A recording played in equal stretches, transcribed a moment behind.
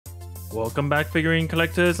Welcome back, figurine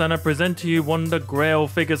collectors, and I present to you one of the grail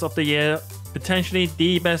figures of the year, potentially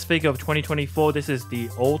the best figure of 2024. This is the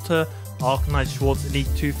Alter Arknights Schwarz Elite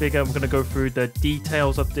 2 figure. We're going to go through the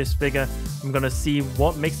details of this figure. I'm going to see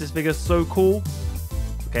what makes this figure so cool.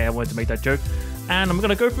 Okay, I wanted to make that joke. And I'm going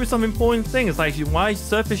to go through some important things like why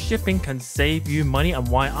surface shipping can save you money and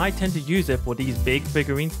why I tend to use it for these big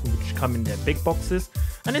figurines which come in their big boxes.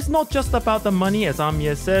 And it's not just about the money, as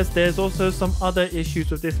Amir says, there's also some other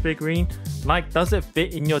issues with this figurine, like does it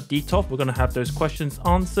fit in your Detolf? We're going to have those questions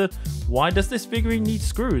answered. Why does this figurine need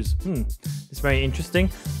screws? It's very interesting.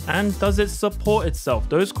 And does it support itself?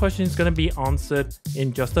 Those questions are going to be answered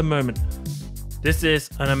in just a moment. This is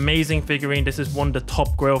an amazing figurine. This is one of the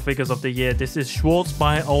top grail figures of the year. This is Schwarz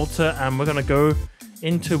by Alter, and we're going to go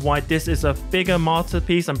into why this is a figure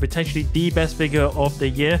masterpiece and potentially the best figure of the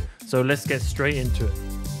year. So let's get straight into it.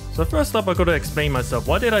 So first up, I got to explain myself.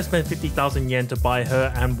 Why did I spend 50,000 yen to buy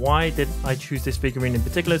her, and why did I choose this figurine in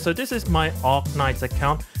particular? So this is my Arknights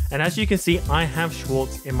account, and as you can see, I have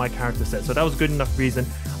Schwarz in my character set. So that was good enough reason.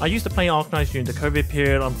 I used to play Arknights during the COVID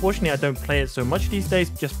period. Unfortunately, I don't play it so much these days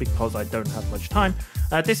just because I don't have much time.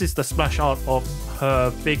 This is the splash art of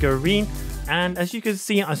her figurine. And as you can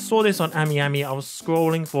see, I saw this on Ami. I was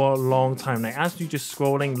scrolling for a long time. Like, as you just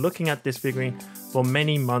scrolling, looking at this figurine for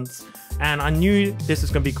many months. And I knew this is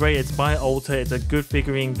going to be great. It's by Alter. It's a good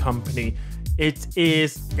figurine company. It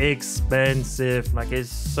is expensive. Like, it's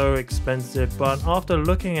so expensive. But after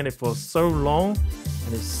looking at it for so long,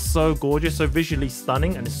 and it's so gorgeous, so visually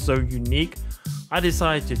stunning, and it's so unique, I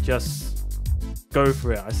decided to just go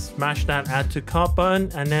for it. I smashed that add to cart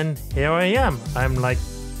button, and then here I am. I'm like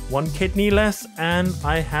one kidney less, and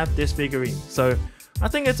I have this figurine. So I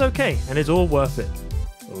think it's okay, and it's all worth it.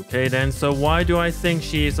 Okay then, so why do I think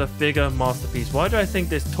she is a figure masterpiece? Why do I think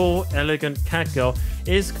this tall, elegant cat girl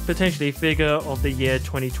is potentially figure of the year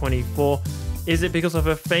 2024? Is it because of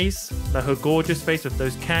her face, like her gorgeous face with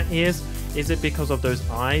those cat ears? Is it because of those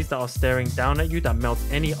eyes that are staring down at you that melts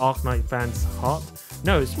any Arknight fan's heart?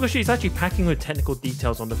 No, it's because she's actually packing with technical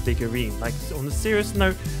details on the figurine. Like, on a serious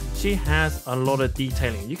note, she has a lot of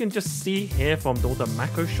detailing. You can just see here from all the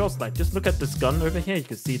macro shots, like just look at this gun over here, you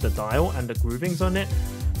can see the dial and the groovings on it.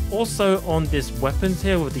 Also on these weapons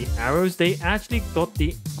here with the arrows, they actually got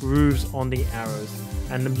the grooves on the arrows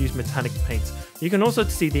and them used metallic paints. You can also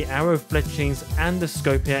see the arrow fletchings and the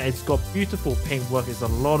scope here. It's got beautiful paintwork. It's a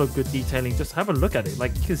lot of good detailing. Just have a look at it.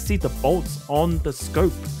 Like, you can see the bolts on the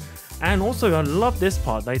scope. And also, I love this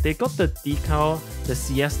part. Like, they got the decal, the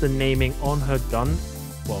Siesta naming on her gun,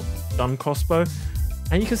 well, gun crossbow.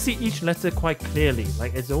 And you can see each letter quite clearly.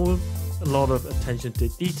 Like, it's all a lot of attention to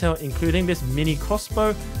detail, including this mini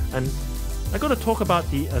crossbow. And I got to talk about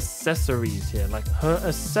the accessories here. Like, her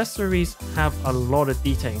accessories have a lot of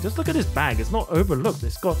detailing. Just look at this bag. It's not overlooked.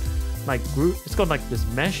 It's got like this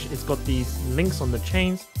mesh. It's got these links on the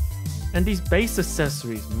chains. And these base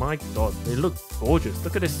accessories, my god, they look gorgeous.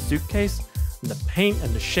 Look at this suitcase and the paint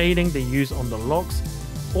and the shading they use on the locks.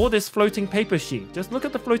 Or this floating paper sheet. Just look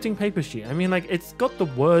at the floating paper sheet. I mean, like, it's got the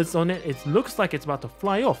words on it. It looks like it's about to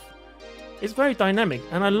fly off. It's very dynamic,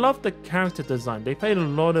 and I love the character design. They paid a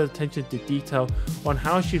lot of attention to detail on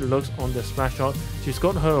how she looks on the splash art. She's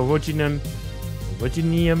got her originium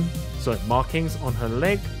markings on her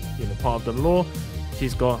leg, part of the lore.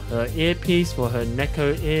 She's got her earpiece for her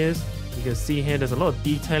Neko ears. You can see here there's a lot of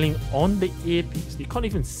detailing on the earpiece. You can't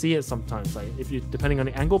even see it sometimes, like if you depending on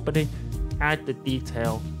the angle, but they add the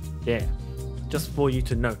detail there just for you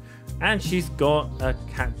to know. And she's got a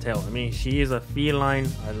cattail. I mean, she is a feline.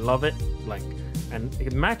 I love it. Like, and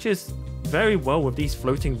it matches very well with these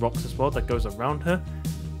floating rocks as well that goes around her.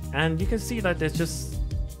 And you can see that there's just,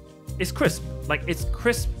 it's crisp. Like, it's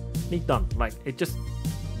crisply done. Like, it just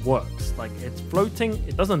works. Like, it's floating.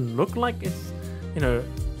 It doesn't look like it's,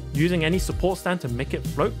 using any support stand to make it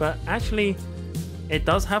float, but actually it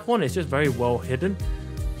does have one. It's just very well hidden.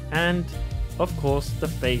 And of course, the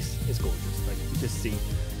face is gorgeous. Like, you just see.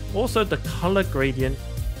 Also, the color gradient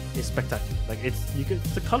is spectacular. Like,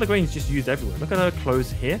 the color gradient is just used everywhere. Look at her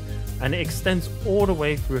clothes here, and it extends all the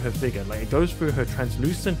way through her figure. Like, it goes through her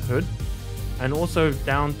translucent hood, and also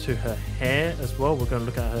down to her hair as well. We're going to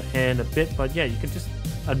look at her hair in a bit, but yeah, you can just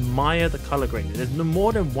admire the color gradient. There's no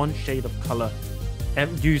more than one shade of color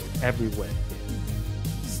used everywhere.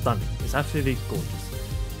 Stunning. It's absolutely gorgeous.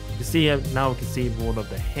 You can see now. We can see all of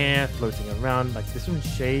the hair floating around, like different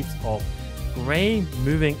shades of gray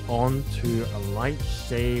moving on to a light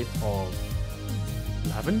shade of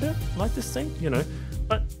lavender, like this thing,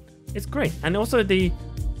 but it's great. And also the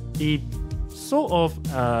sort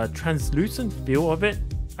of translucent feel of it,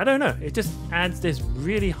 I don't know, it just adds this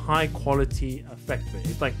really high quality effect to it.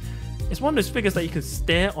 It's like It's one of those figures that you can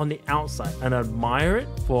stare on the outside and admire it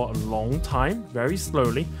for a long time, very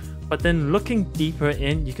slowly, but then looking deeper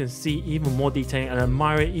in, you can see even more detail and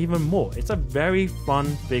admire it even more. It's a very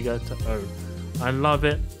fun figure to own. I love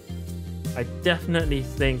it. I definitely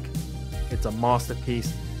think it's a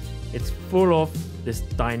masterpiece. It's full of this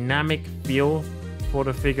dynamic feel for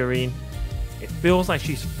the figurine. It feels like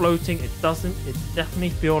she's floating. It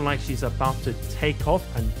definitely feel like she's about to take off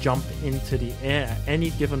and jump into the air at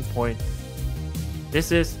any given point.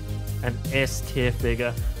 This is an S tier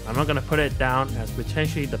figure. I'm not going to put it down as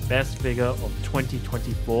potentially the best figure of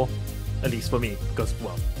 2024, at least for me, because,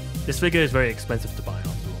 well, this figure is very expensive to buy after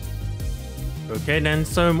all. Okay then,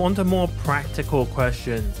 so on to more practical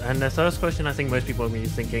questions. And the first question I think most people will be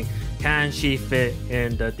thinking, can she fit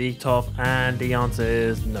in the Detolf? And the answer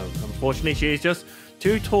is no. Unfortunately, she is just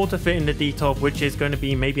too tall to fit in the Detolf, which is going to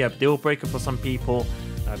be maybe a deal breaker for some people,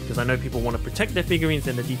 because I know people want to protect their figurines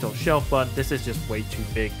in the Detolf shelf, but this is just way too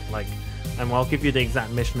big. And I'll give you the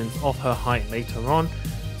exact measurements of her height later on.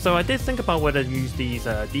 So I did think about whether to use these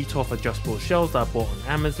Detolf adjustable shelves that I bought on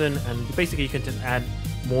Amazon, and basically you can just add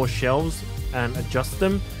more shelves and adjust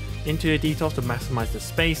them into your Detolf to maximize the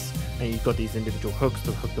space, and you've got these individual hooks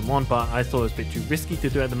to hook them on, but I thought it was a bit too risky to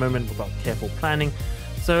do at the moment without careful planning.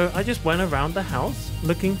 So I just went around the house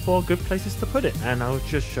looking for good places to put it, and I'll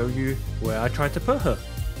just show you where I tried to put her.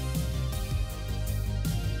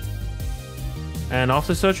 And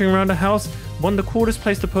after searching around the house, one of the coolest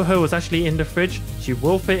place to put her was actually in the fridge. She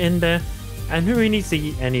will fit in there, and who really needs to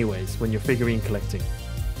eat anyways when you're figurine collecting?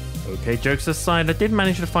 Okay, jokes aside, I did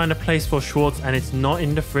manage to find a place for Schwarz, and it's not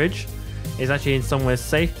in the fridge. It's actually in somewhere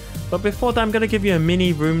safe. But before that, I'm going to give you a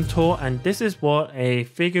mini room tour, and this is what a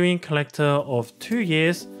figurine collector of 2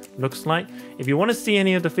 years looks like. If you want to see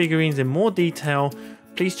any of the figurines in more detail,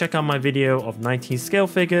 please check out my video of 19 scale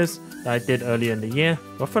figures that I did earlier in the year.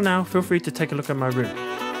 But for now, feel free to take a look at my room.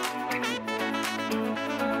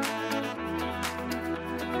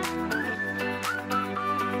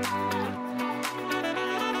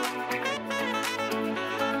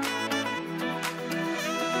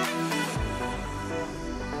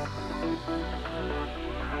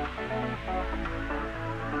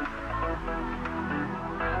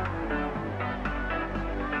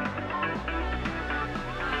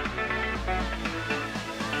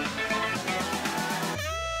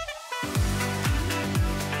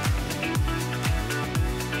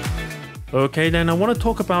 Okay, then I want to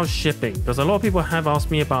talk about shipping, because a lot of people have asked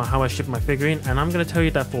me about how I ship my figurine, and I'm going to tell you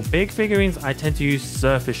that for big figurines I tend to use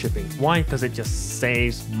surface shipping. Why? Because it just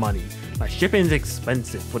saves money. Like, shipping is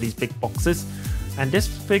expensive for these big boxes, and this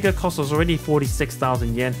figure cost us already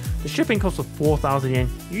 46,000 yen. The shipping cost of 4,000 yen.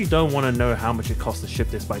 You don't want to know how much it costs to ship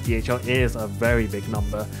this by DHL. It is a very big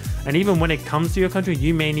number, and even when it comes to your country,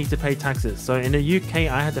 you may need to pay taxes. So in the UK,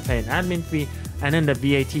 I had to pay an admin fee, and then the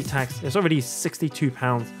VAT tax. It's already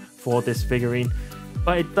 £62 for this figurine.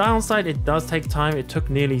 But the downside, it does take time. It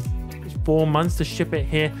took nearly 4 months to ship it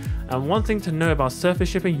here. And one thing to know about surface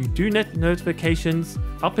shipping, you do get notifications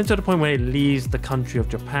up until the point where it leaves the country of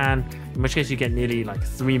Japan, in which case you get nearly like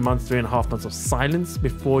 3 months, 3.5 months of silence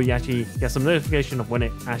before you actually get some notification of when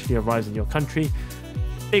it actually arrives in your country.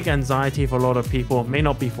 Big anxiety for a lot of people. May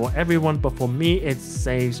not be for everyone, but for me it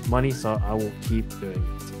saves money, so I will keep doing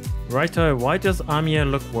it. Righto, why does Amiya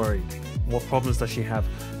look worried? What problems does she have?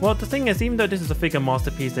 Well, the thing is, even though this is a figure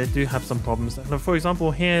masterpiece, they do have some problems. For example,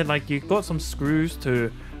 here, like, you've got some screws to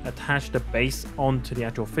attach the base onto the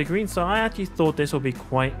actual figurine, so I actually thought this would be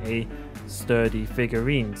quite a sturdy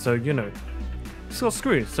figurine. So, you know, it's got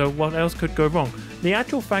screws, so what else could go wrong? The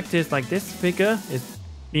actual fact is, like, this figure is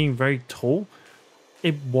being very tall.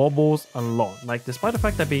 It wobbles a lot. Like, despite the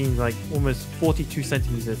fact that being like almost 42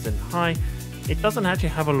 centimeters in high, it doesn't actually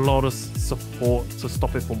have a lot of support to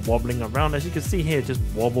stop it from wobbling around. As you can see here, it just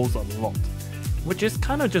wobbles a lot, which is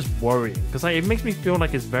kind of just worrying, because like, it makes me feel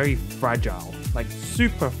like it's very fragile, like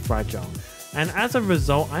super fragile. And as a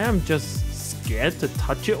result, I am just scared to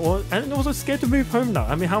touch it, and also scared to move home now.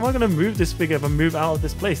 I mean, how am I going to move this figure if I move out of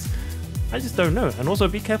this place? I just don't know. And also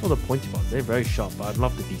be careful of the pointy parts. They're very sharp, but I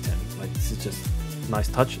love the detailing. Like, this is just a nice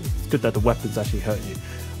touch. It's good that the weapons actually hurt you.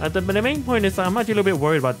 But the main point is that I'm actually a little bit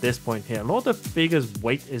worried about this point here. A lot of the figure's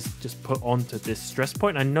weight is just put onto this stress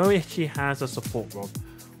point. I know she has a support rod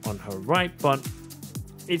on her right, but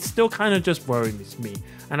it still kind of just worries me.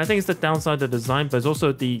 And I think it's the downside of the design, but it's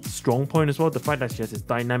also the strong point as well. The fact that she has this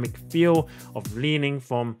dynamic feel of leaning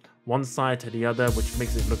from one side to the other, which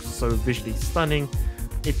makes it look so visually stunning.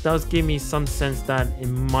 It does give me some sense that it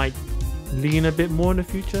might lean a bit more in the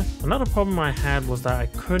future. Another problem I had was that I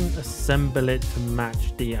couldn't assemble it to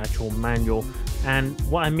match the actual manual. And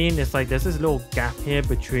what I mean is like there's this little gap here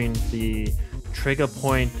between the trigger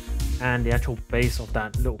point and the actual base of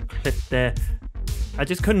that little clip there. I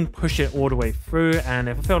just couldn't push it all the way through, and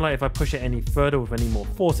I felt like if I push it any further with any more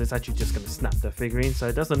force, it's actually just going to snap the figurine. So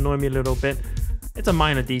it does annoy me a little bit. It's a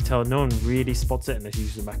minor detail, no one really spots it unless you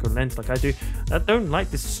use a macro lens like I do. I don't like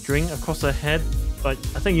this string across her head, but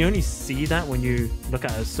I think you only see that when you look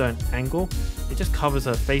at a certain angle. It just covers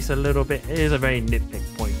her face a little bit. It is a very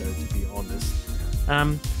nitpick point though, to be honest.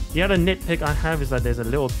 The other nitpick I have is that there's a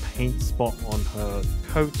little paint spot on her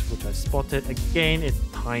coat, which I spotted. Again, it's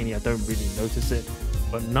tiny, I don't really notice it.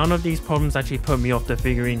 But none of these problems actually put me off the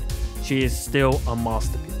figurine. She is still a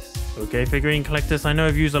masterpiece. Okay, figurine collectors, I know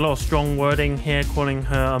I've used a lot of strong wording here, calling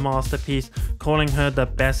her a masterpiece, calling her the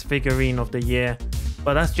best figurine of the year.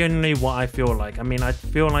 But that's generally what I feel like. I mean, I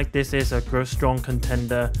feel like this is a strong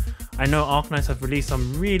contender. I know Arknights have released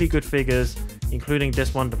some really good figures, including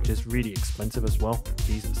this one, which is really expensive as well.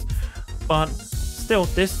 Jesus. But still,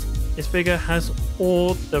 this figure has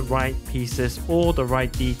all the right pieces, all the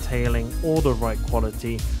right detailing, all the right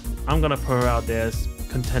quality. I'm gonna put her out there as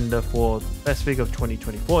contender for best figure of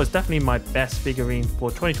 2024. It's definitely my best figurine for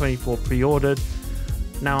 2024 pre-ordered.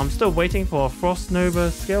 Now I'm still waiting for a Frost Nova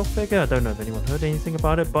scale figure. I don't know if anyone heard anything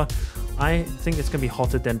about it, but I think it's gonna be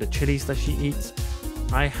hotter than the chilies that she eats.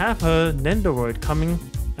 I have her Nendoroid coming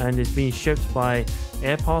and it's being shipped by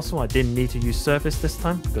air parcel. I didn't need to use surface this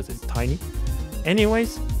time because it's tiny.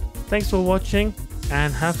 Anyways, thanks for watching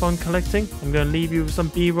and have fun collecting. I'm going to leave you with some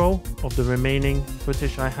B-roll of the remaining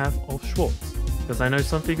footage I have of Schwarz, because I know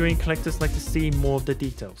some figurine collectors like to see more of the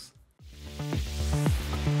details.